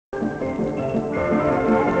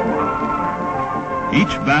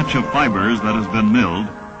Each batch of fibers that has been milled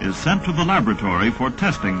is sent to the laboratory for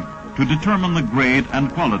testing to determine the grade and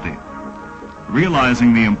quality.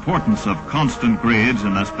 Realizing the importance of constant grades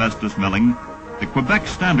in asbestos milling, the Quebec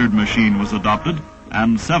standard machine was adopted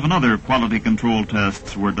and 7 other quality control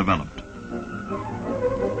tests were developed.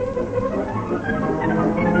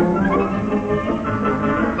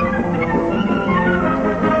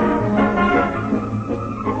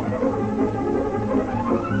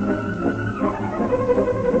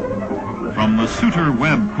 From the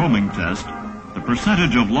Suter-Webb combing test, the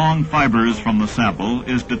percentage of long fibers from the sample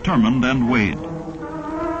is determined and weighed.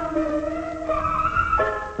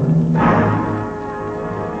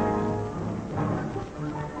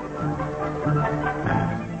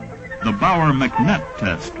 The Bauer-McNett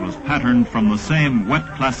test was patterned from the same wet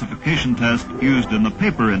classification test used in the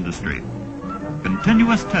paper industry.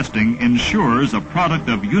 Continuous testing ensures a product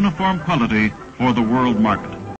of uniform quality for the world market.